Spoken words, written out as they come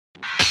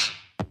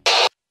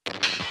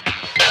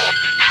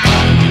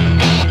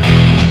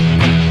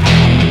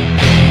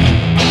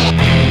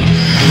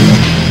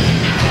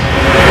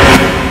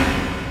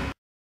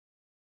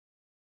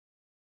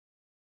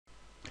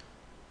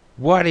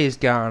What is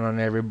going on,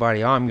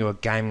 everybody? I'm your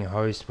gaming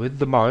host with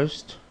the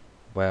most,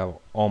 well,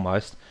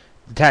 almost,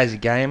 the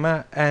Tassie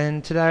Gamer,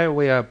 and today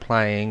we are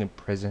playing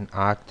Prison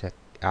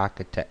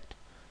Architect.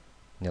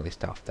 Nearly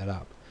stuffed that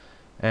up.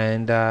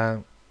 And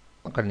I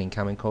got an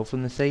incoming call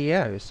from the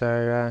CEO,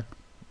 so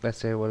let's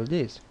see what it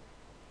is.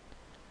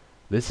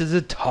 This is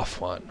a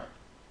tough one.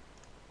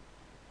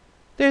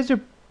 There's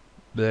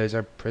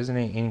a prisoner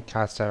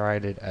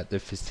incarcerated at the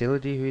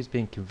facility who's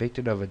been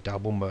convicted of a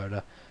double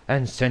murder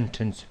and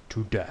sentenced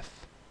to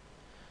death.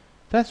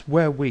 That's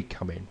where we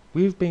come in.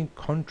 We've been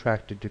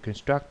contracted to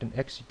construct an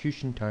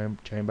execution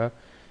chamber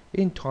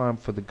in time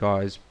for the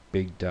guy's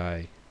big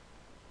day.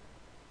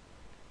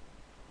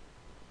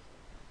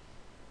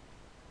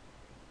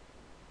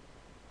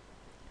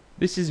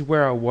 This is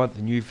where I want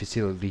the new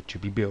facility to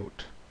be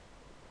built.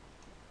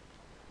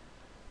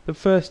 The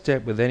first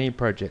step with any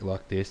project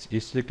like this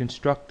is to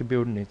construct the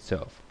building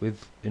itself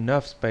with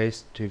enough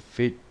space to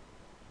fit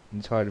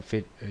inside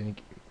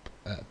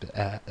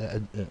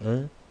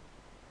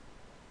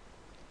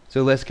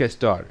So let's get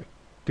started.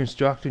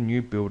 Construct a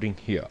new building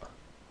here.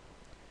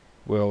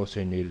 We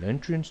also need an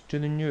entrance to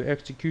the new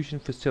execution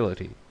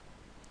facility.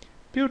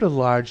 Build a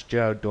large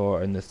jail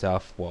door in the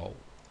south wall.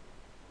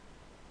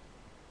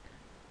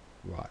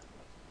 Right.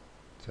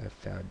 So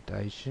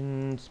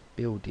foundations,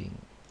 building.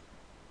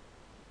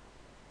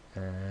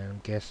 And I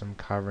guess I'm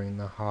covering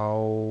the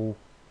whole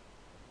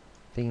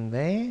thing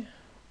there.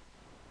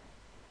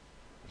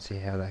 See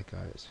how that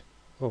goes.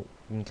 Oh,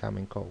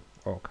 incoming call.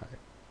 Okay.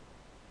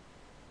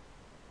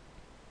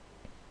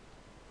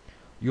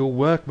 Your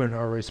workmen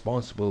are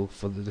responsible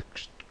for the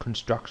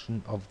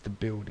construction of the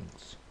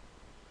buildings.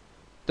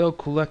 They'll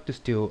collect the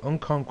steel and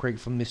concrete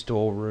from the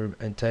storeroom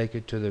and take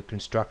it to the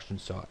construction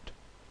site.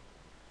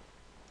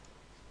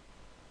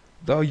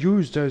 They'll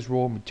use those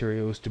raw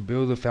materials to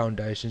build the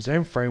foundations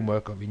and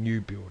framework of a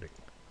new building.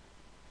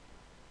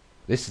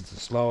 This is the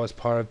slowest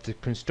part of the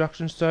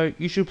construction, so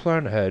you should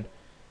plan ahead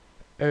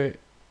and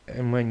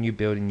when you're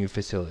building new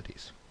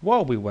facilities.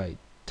 While we wait,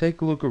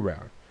 take a look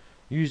around.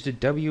 Use the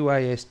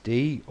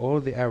WASD or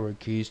the arrow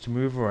keys to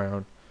move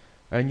around,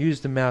 and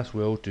use the mouse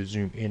wheel to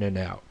zoom in and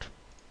out.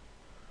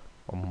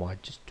 I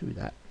might just do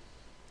that.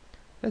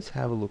 Let's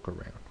have a look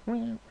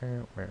around.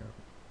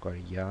 Got a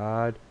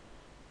yard,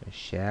 a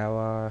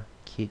shower,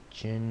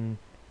 kitchen,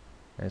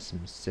 and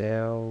some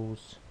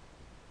cells.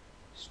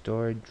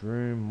 Storage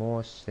room,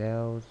 more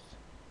cells.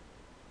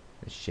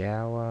 A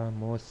shower,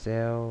 more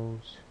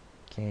cells.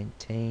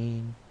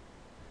 Canteen.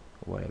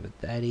 Whatever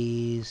that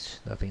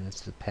is. I think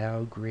that's the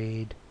power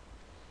grid.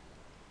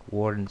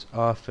 Warden's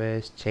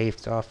office,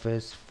 chief's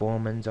office,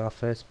 foreman's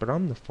office, but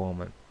I'm the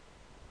foreman.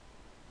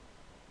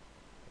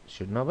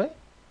 Shouldn't I be?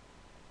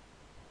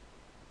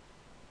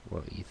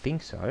 Well, you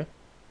think so.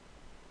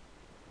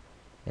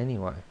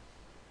 Anyway.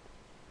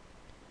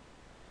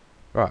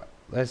 Right,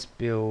 let's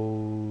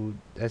build,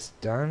 that's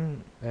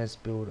done. Let's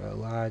build a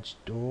large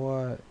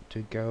door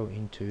to go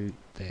into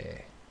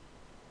there.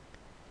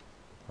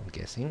 I'm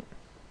guessing.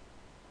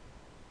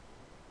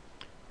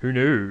 Who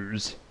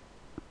knows?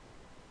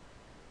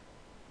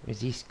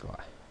 Who's this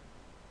guy?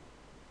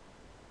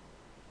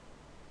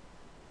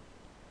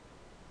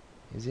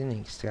 Is he an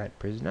escaped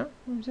prisoner?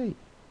 Who's he?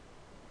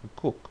 A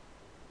cook.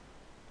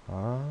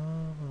 Ah.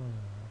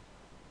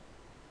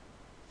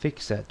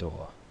 Fix that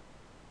door.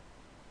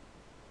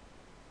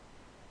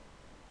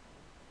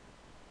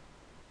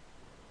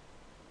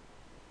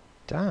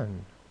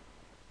 Done.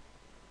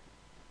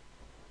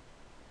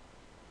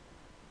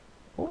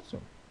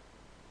 Awesome.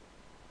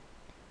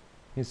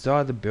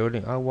 Inside the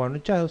building, I want a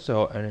jail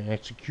cell and an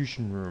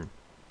execution room.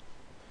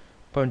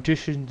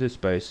 Partition the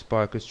space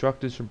by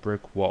constructed some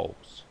brick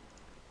walls.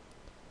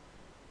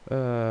 Where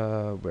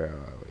are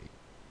we?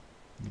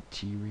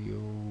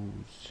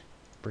 Materials,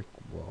 brick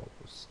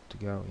walls to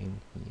go in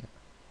here.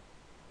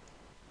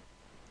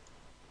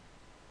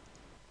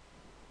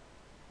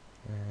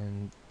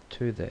 And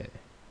two there.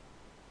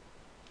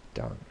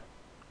 Done.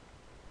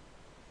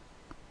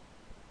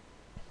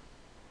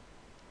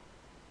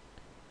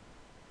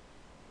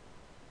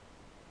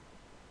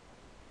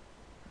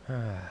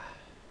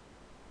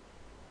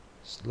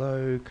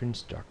 Slow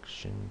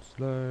construction,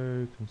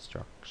 slow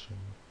construction.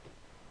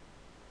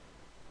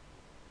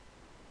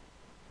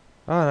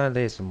 Oh no,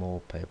 there's some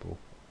more people.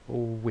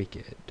 All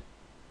wicked.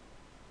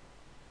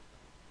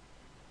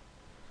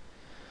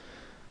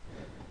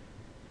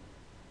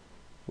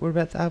 What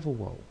about the other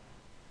wall?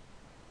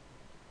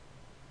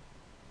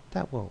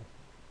 That wall.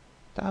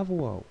 The other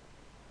wall.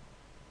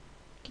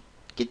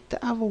 Get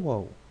the other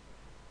wall.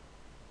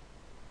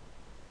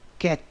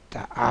 Get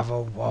the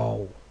other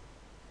wall.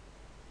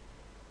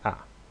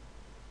 Ah.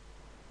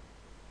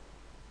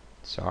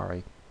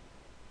 Sorry.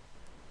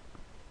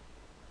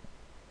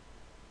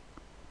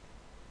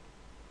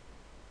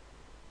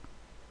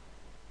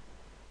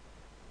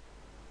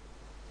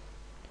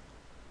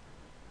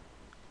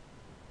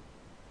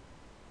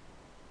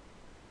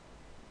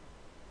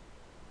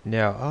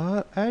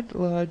 Now add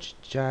large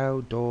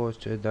jail doors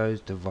to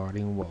those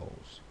dividing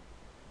walls.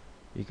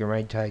 You can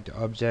rotate the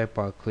object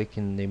by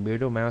clicking the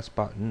middle mouse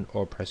button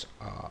or press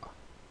R.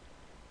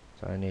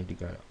 So I need to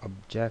go to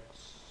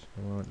objects.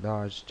 I want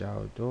large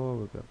scale door.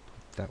 We're going to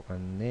put that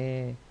one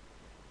there.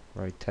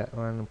 Rotate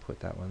one and put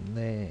that one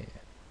there.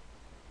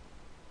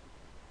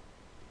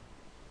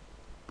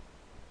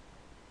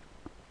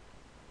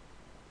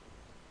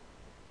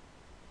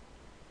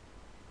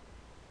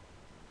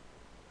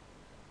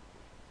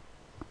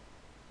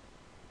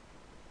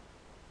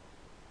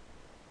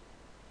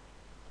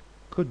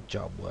 Good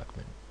job,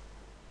 workman.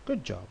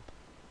 Good job.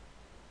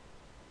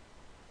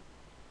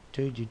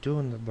 Dude, you're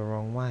doing it the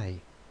wrong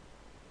way.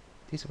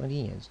 This one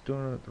here is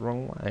doing it the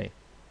wrong way.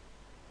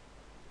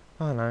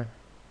 Oh no.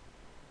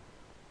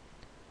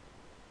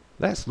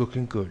 That's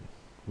looking good.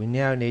 We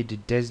now need to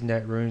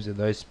designate rooms of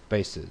those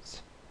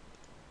spaces.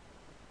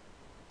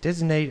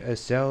 Designate a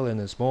cell in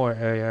a smaller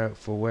area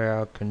for where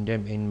our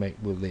condemned inmate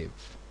will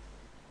live.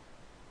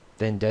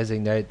 Then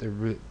designate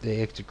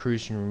the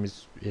execution room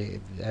as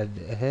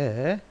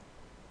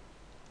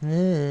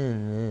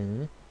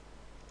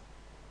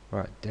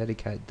right,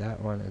 dedicate that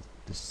one as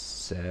the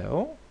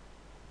cell.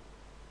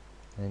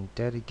 And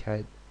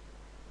dedicate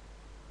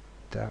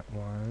that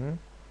one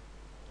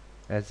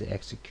as the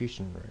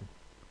execution room.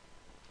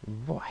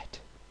 Right.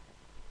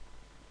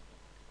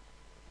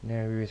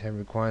 Now we have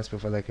requirements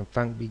before they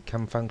can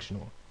become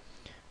functional.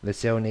 The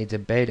cell needs a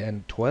bed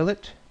and a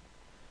toilet.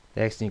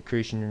 The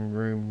execution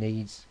room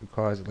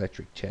requires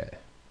electric chair.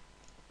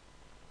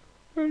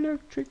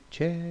 Electric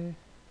chair.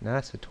 No,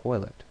 that's a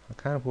toilet. I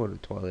can't put a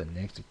toilet in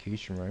the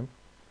execution room.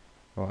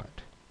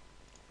 Right.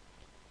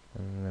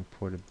 And then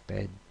put a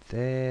bed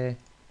there.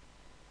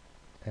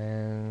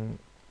 And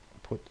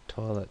put the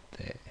toilet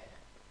there.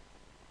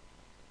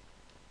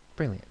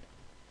 Brilliant.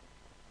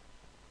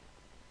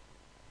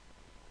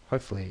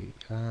 Hopefully,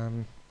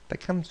 they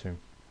come soon.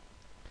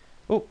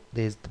 Oh,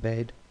 there's the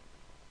bed.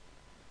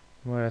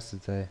 What else is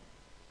there?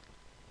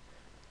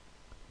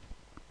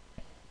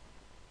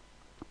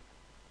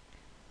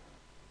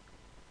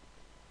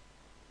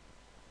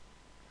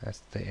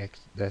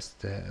 That's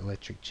the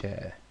electric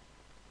chair.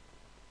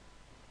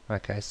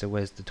 Okay, so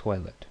where's the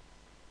toilet?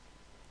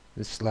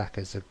 The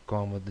slackers have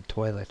gone with the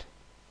toilet.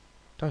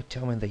 Don't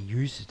tell me they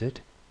used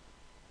it.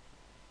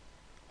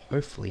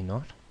 Hopefully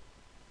not.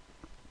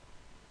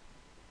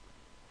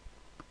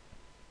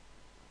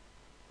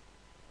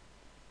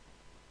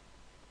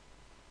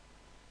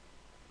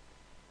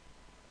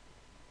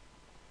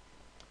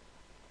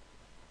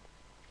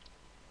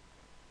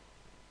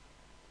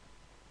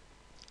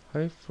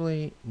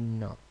 Hopefully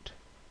not.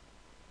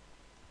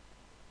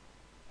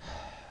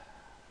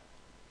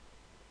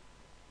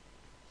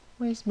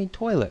 Where's me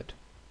toilet?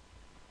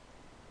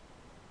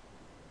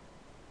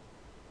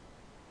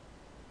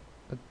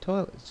 The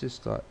toilet's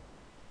just like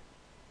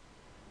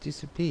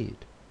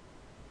disappeared.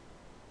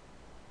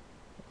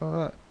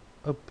 Alright,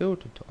 I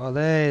built it. Oh,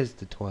 there's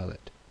the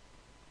toilet.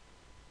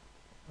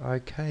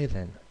 Okay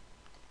then.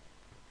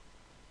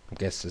 I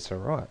guess it's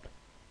alright.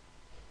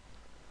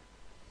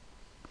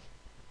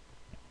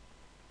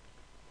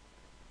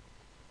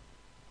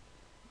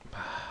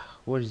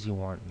 What does he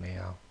want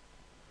now?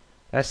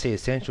 That's the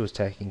essentials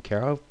taken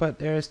care of, but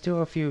there are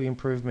still a few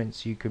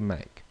improvements you could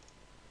make.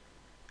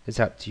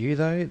 It's up to you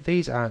though.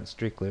 These aren't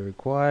strictly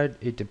required.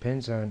 It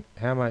depends on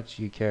how much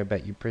you care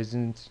about your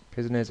prisoners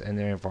and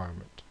their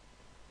environment.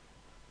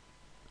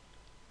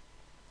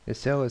 The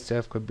cell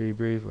itself could be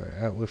brief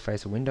will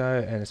face a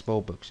window and a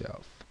small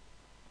bookshelf.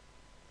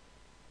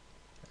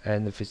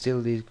 And the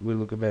facilities will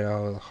look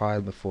about high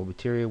before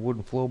material,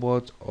 wooden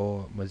floorboards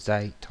or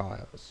mosaic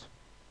tiles.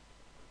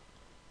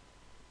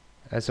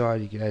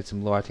 Outside you can add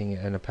some lighting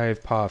and a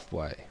paved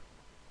pathway.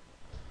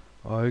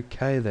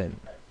 Okay then.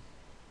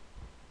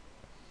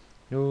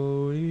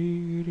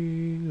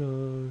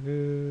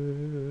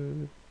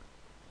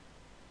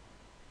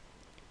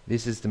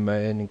 This is the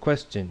man in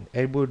question,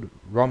 Edward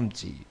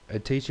Romsey, a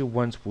teacher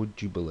once,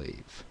 would you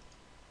believe.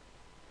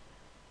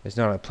 It's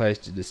not a place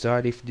to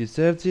decide if he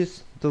deserves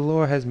this. The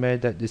law has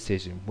made that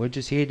decision. We're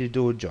just here to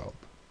do a job.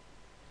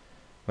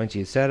 Once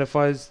he is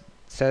satisfied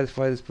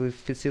the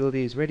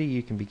facility is ready,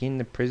 you can begin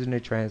the prisoner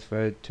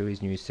transfer to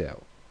his new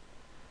cell.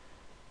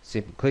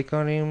 Simply click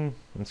on him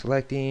and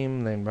select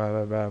him, then blah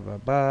blah blah blah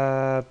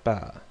blah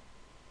blah.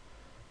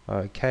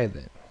 Okay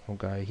then, we'll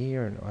go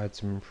here and add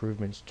some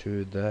improvements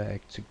to the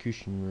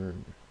execution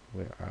room.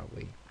 Where are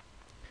we?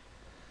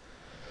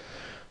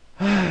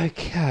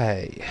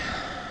 Okay,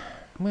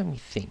 let me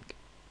think.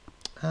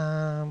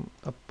 A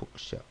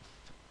bookshelf.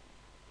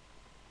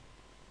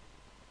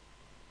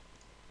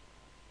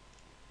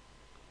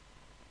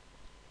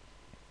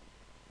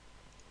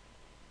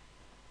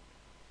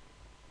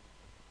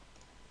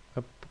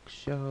 A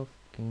bookshelf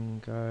can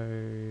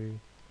go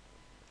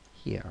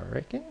here, I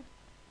reckon.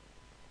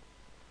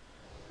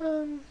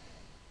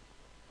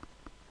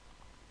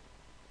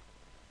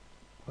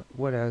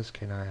 What else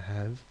can I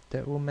have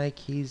that will make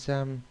his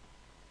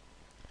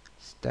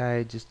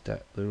stay just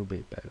a little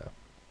bit better?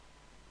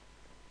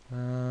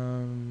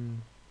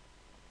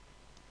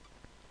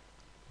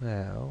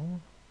 Well,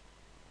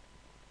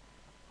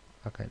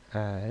 I can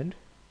add.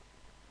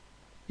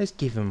 Let's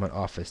give him an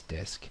office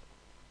desk.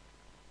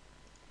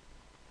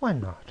 Why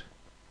not?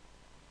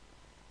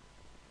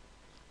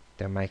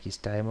 To make his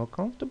stay more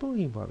comfortable,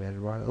 he might be able to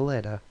write a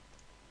letter.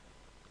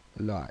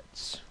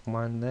 Lights.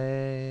 One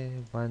there,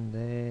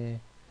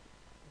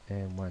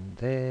 and one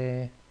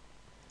there.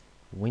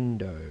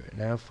 Window.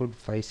 An outward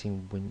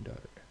facing window.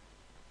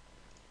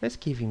 Let's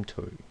give him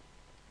 2.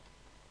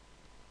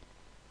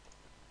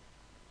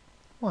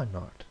 Why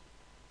not?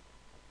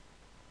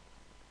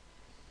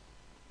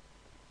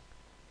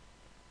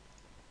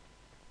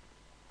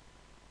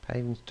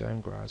 Paving,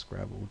 stone, grass,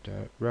 gravel,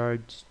 dirt,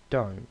 road,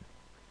 stone.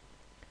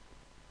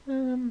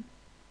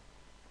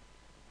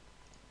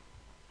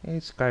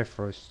 Let's go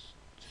for a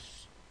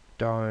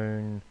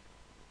stone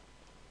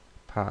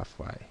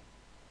pathway.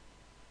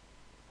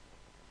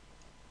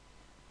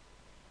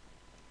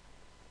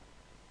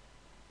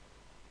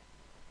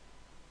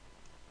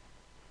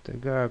 To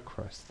go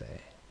across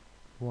there.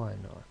 Why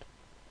not?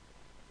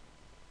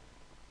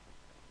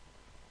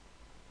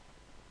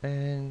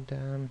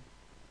 And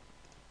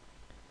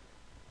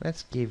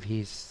let's give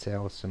his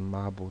cell some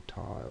marble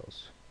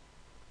tiles.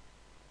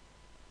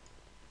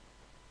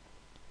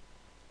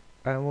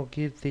 And we'll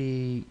give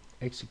the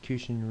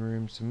execution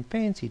room some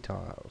fancy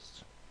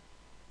tiles.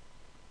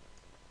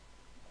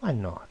 Why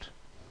not?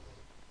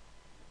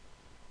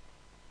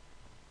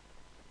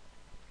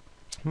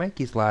 Make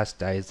his last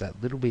days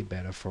that little bit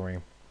better for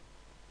him.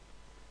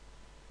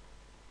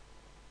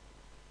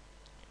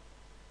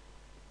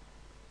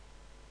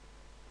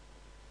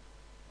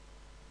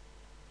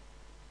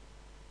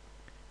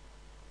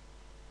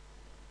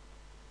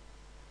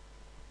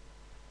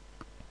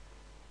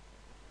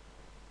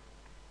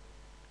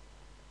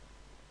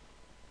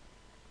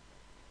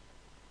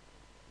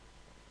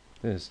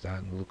 It's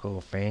starting to look all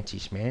fancy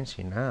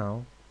schmancy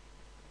now.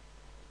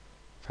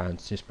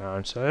 Fancy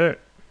schmancy.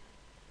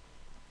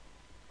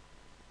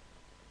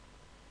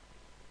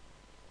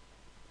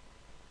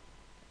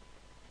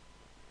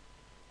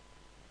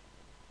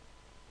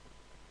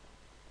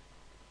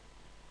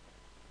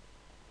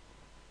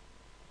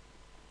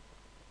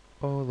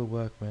 All the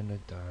workmen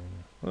are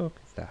done. Look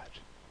at that.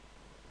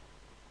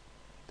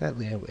 That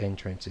little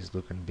entrance is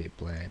looking a bit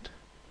bland.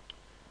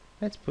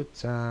 Let's put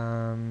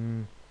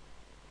some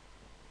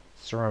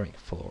ceramic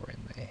floor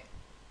in there.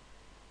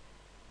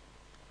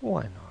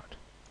 Why not?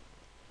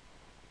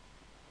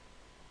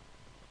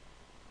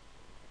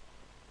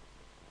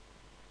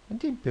 I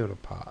did build a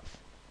path.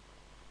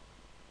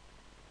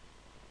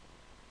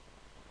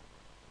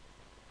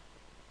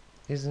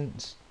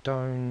 Isn't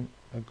stone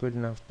a good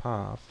enough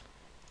path?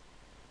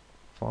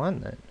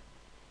 Fine then.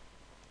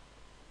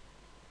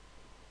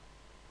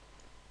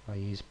 I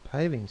use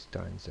paving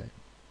stones then.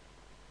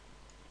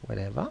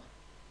 Whatever.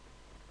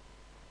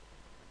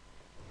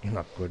 You're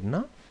not good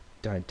enough.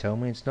 Don't tell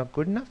me it's not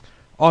good enough.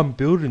 I'm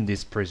building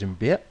this prison,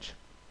 bitch.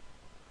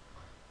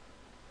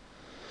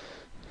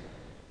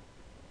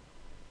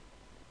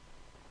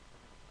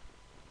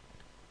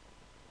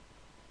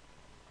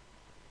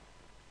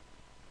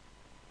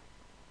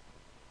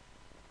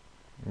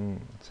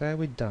 So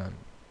we're done.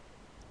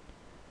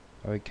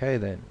 Okay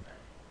then.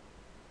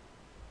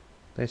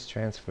 Let's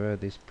transfer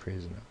this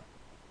prisoner.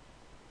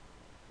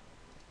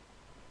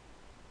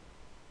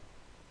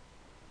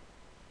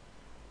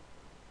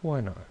 Why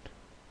not?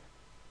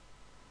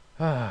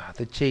 Ah,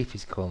 the chief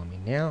is calling me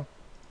now.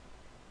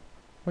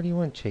 What do you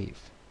want,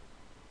 chief?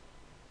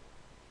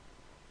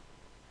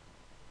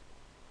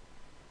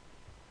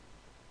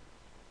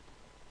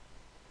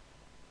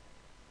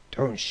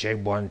 Don't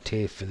shed one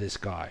tear for this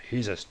guy.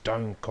 He's a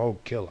stone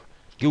cold killer,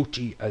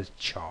 guilty as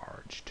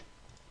charged.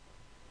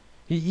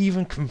 He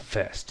even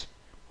confessed.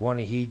 Want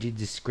to hear the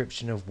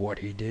description of what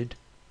he did?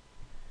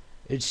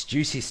 It's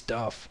juicy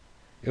stuff.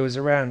 It was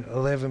around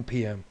 11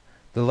 p.m.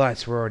 The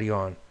lights were already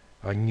on.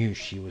 I knew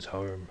she was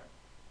home.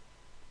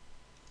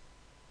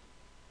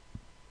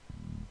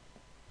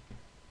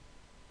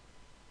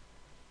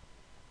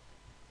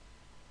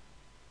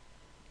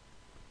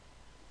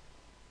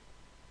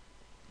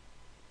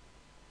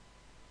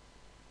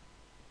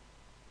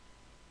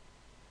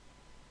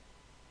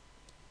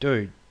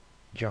 Dude,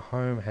 your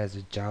home has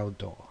a jail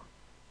door.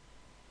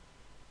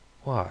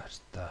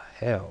 What the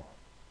hell?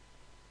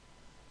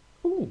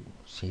 Ooh,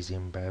 she's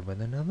in bed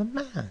with another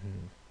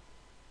man.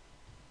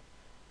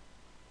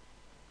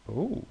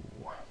 Ooh,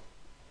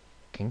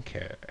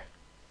 concur.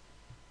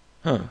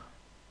 Huh.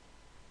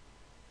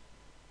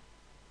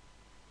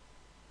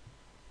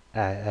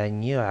 I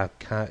knew I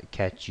can't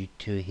catch you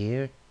two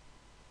here.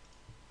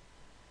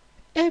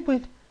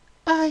 Edward,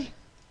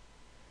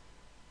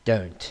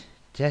 Don't.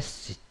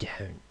 Just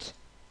don't.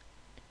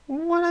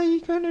 What are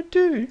you gonna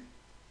do?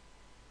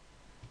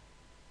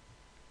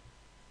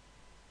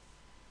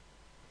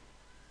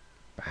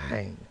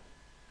 Bang.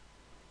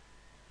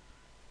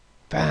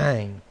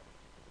 Bang.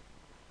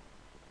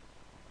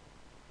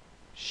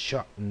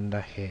 Shot in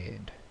the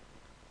head.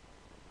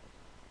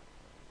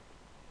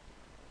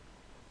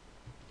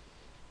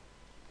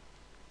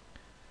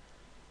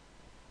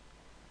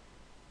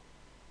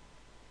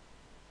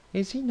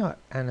 Is he not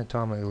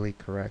anatomically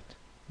correct?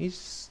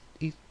 He's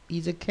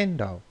a Ken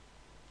doll.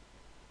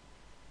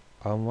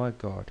 Oh my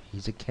god,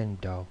 he's a Ken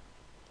doll.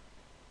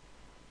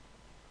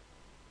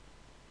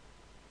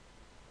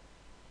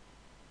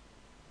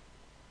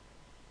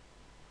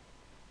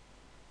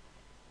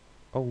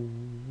 Oh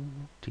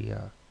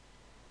dear.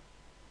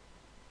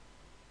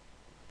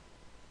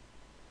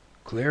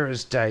 Clear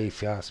as day,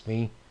 if you ask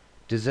me.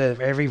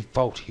 Deserve every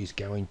volt he's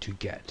going to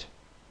get.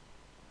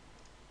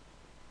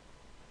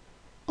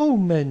 All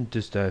men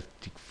deserve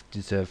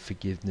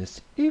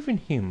forgiveness, even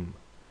him.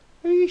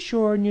 Are you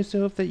sure on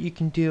yourself that you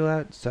can deal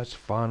out such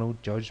final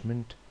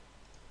judgment?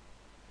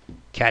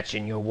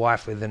 Catching your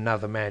wife with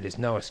another man is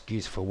no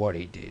excuse for what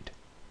he did.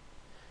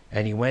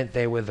 And he went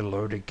there with a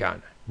loaded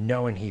gun,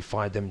 knowing he'd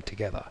find them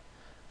together.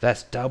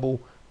 That's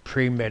double,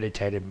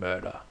 premeditated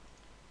murder.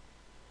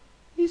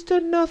 He's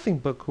done nothing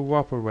but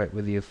cooperate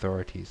with the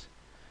authorities.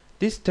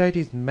 This state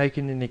is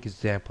making an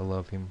example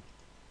of him.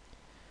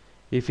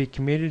 If he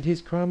committed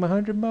his crime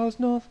 100 miles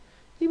north,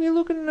 he'd be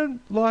looking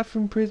at life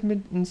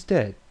imprisonment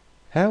instead.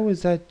 How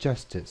is that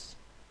justice?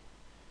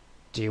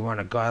 Do you want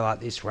a guy like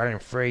this running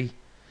free?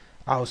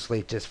 I'll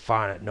sleep just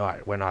fine at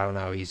night when I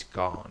know he's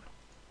gone.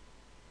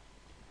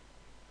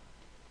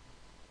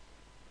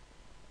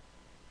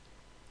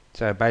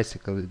 So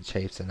basically the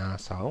chief's an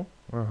asshole.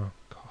 Oh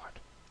god.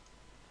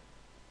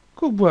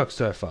 Good work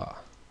so far.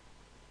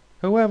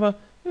 However,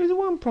 there's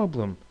one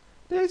problem.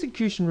 The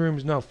execution room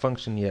is not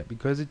functioning yet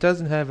because it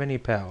doesn't have any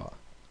power.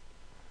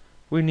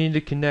 We need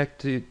to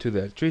connect it to the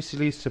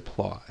electricity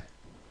supply.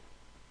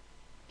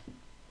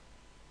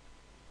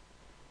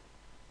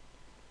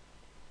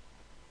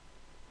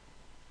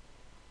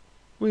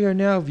 We are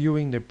now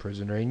viewing the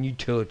prisoner in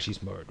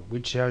utilities mode,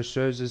 which shows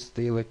us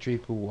the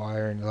electrical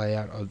wire and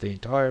layout of the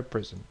entire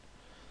prison.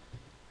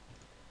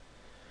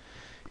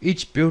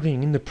 Each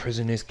building in the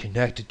prison is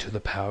connected to the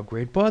power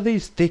grid by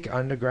these thick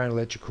underground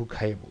electrical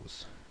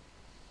cables.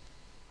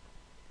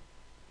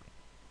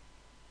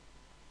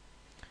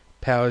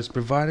 Power is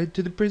provided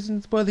to the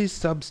prisons by this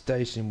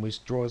substation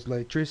which draws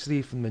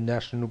electricity from the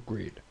national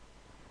grid.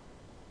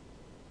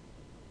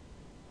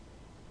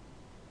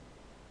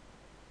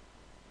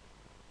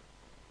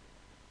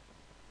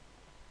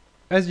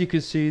 As you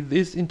can see,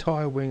 this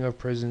entire wing of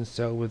prison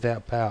cell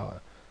without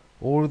power.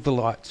 All of the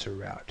lights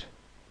are out.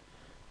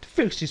 To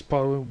fix this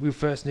problem, we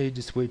first need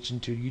to switch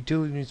into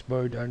utilities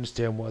mode to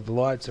understand why the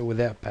lights are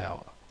without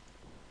power.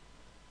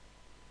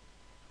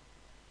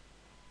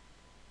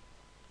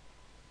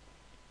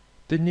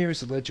 The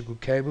nearest electrical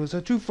cables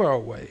are too far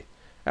away.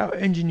 Our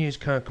engineers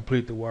can't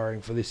complete the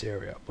wiring for this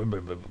area.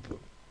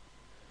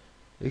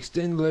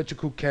 Extend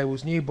electrical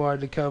cables nearby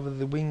to cover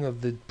the wing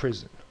of the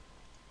prison.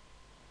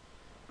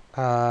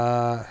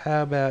 How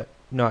about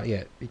not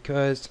yet?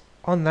 Because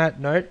on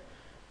that note,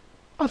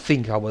 I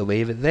think I will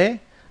leave it there.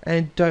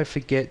 And don't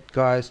forget,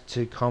 guys,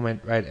 to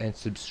comment, rate, and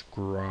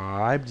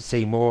subscribe to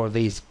see more of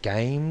these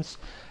games.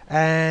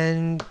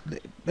 And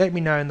let me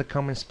know in the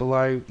comments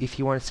below if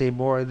you want to see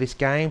more of this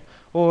game,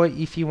 or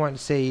if you want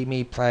to see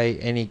me play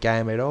any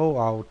game at all.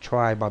 I'll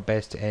try my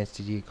best to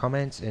answer your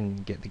comments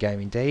and get the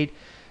game indeed.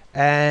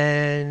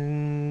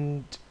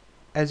 And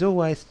as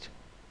always,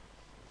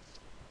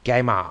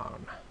 game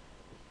on.